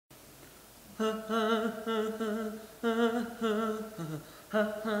Hello,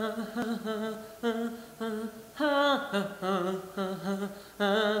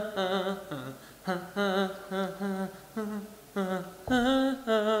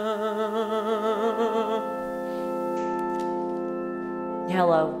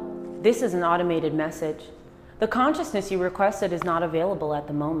 this is an automated message. The consciousness you requested is not available at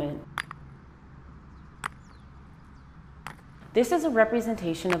the moment. This is a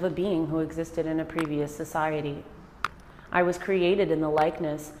representation of a being who existed in a previous society. I was created in the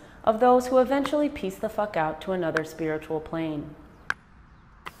likeness of those who eventually piece the fuck out to another spiritual plane.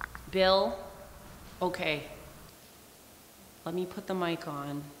 Bill, okay. Let me put the mic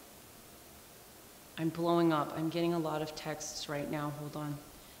on. I'm blowing up. I'm getting a lot of texts right now. Hold on.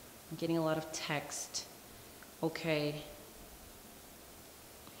 I'm getting a lot of text. Okay.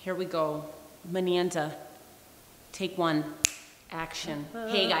 Here we go. Mananda, take one. Action.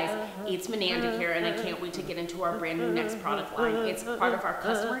 Hey guys, it's Mananda here, and I can't wait to get into our brand new next product line. It's part of our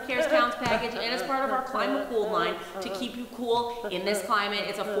customer cares counts package, and it's part of our climate cool line to keep you cool in this climate.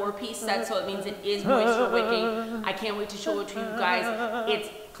 It's a 4-piece set, so it means it is moisture wicking. I can't wait to show it to you guys. It's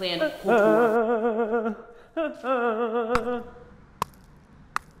Clan Couture.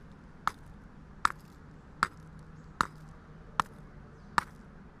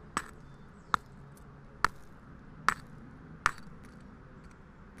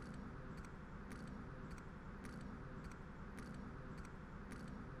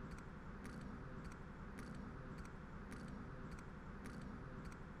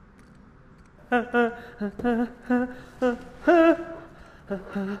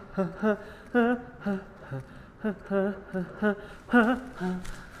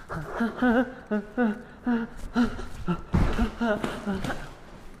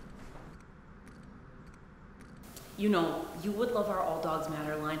 You know, you would love our All Dogs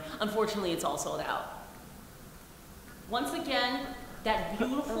Matter line. Unfortunately, it's all sold out. Once again, that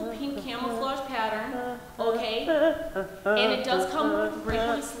beautiful pink camouflage pattern, okay? And it does come with a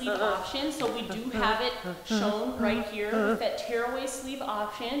breakaway sleeve option, so we do have it shown right here with that tearaway sleeve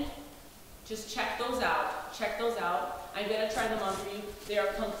option. Just check those out. Check those out. I'm gonna try them on for you. They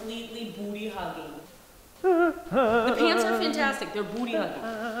are completely booty hugging. The pants are fantastic. They're booty hugging.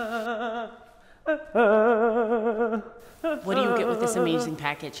 What do you get with this amazing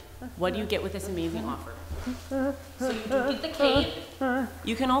package? What do you get with this amazing offer? So you do get the cape.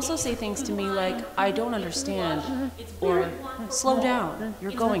 You can also say things to me like, I don't understand, or slow down,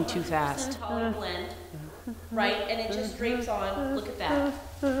 you're going too fast. Blend, right? And it just drapes on. Look at that.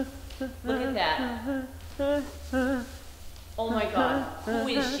 Look at that. Oh my God, who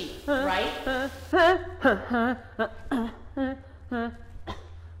is she, right?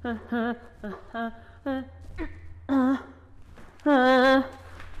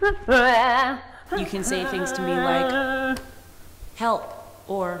 You can say things to me like, help,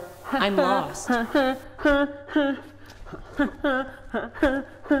 or I'm lost.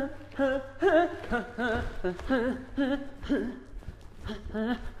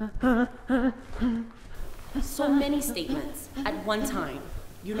 So many statements at one time.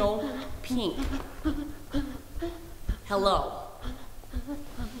 You know, pink. Hello.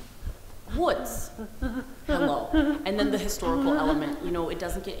 Woods. Hello. And then the historical element. You know, it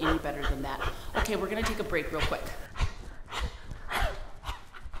doesn't get any better than that. Okay, we're gonna take a break real quick.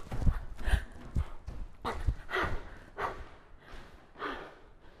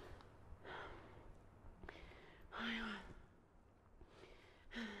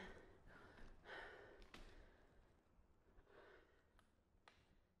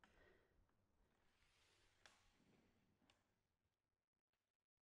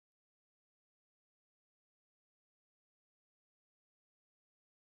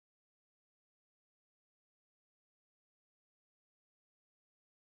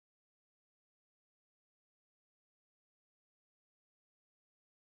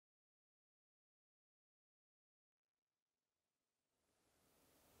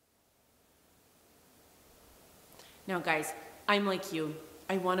 Now guys, I'm like you.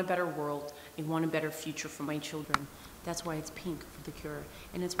 I want a better world. I want a better future for my children. That's why it's pink for the cure.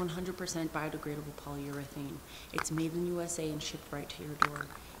 And it's 100% biodegradable polyurethane. It's made in the USA and shipped right to your door.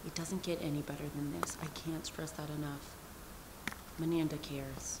 It doesn't get any better than this. I can't stress that enough. Mananda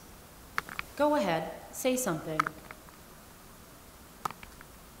cares. Go ahead, say something.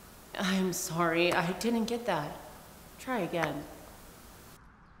 I'm sorry, I didn't get that. Try again.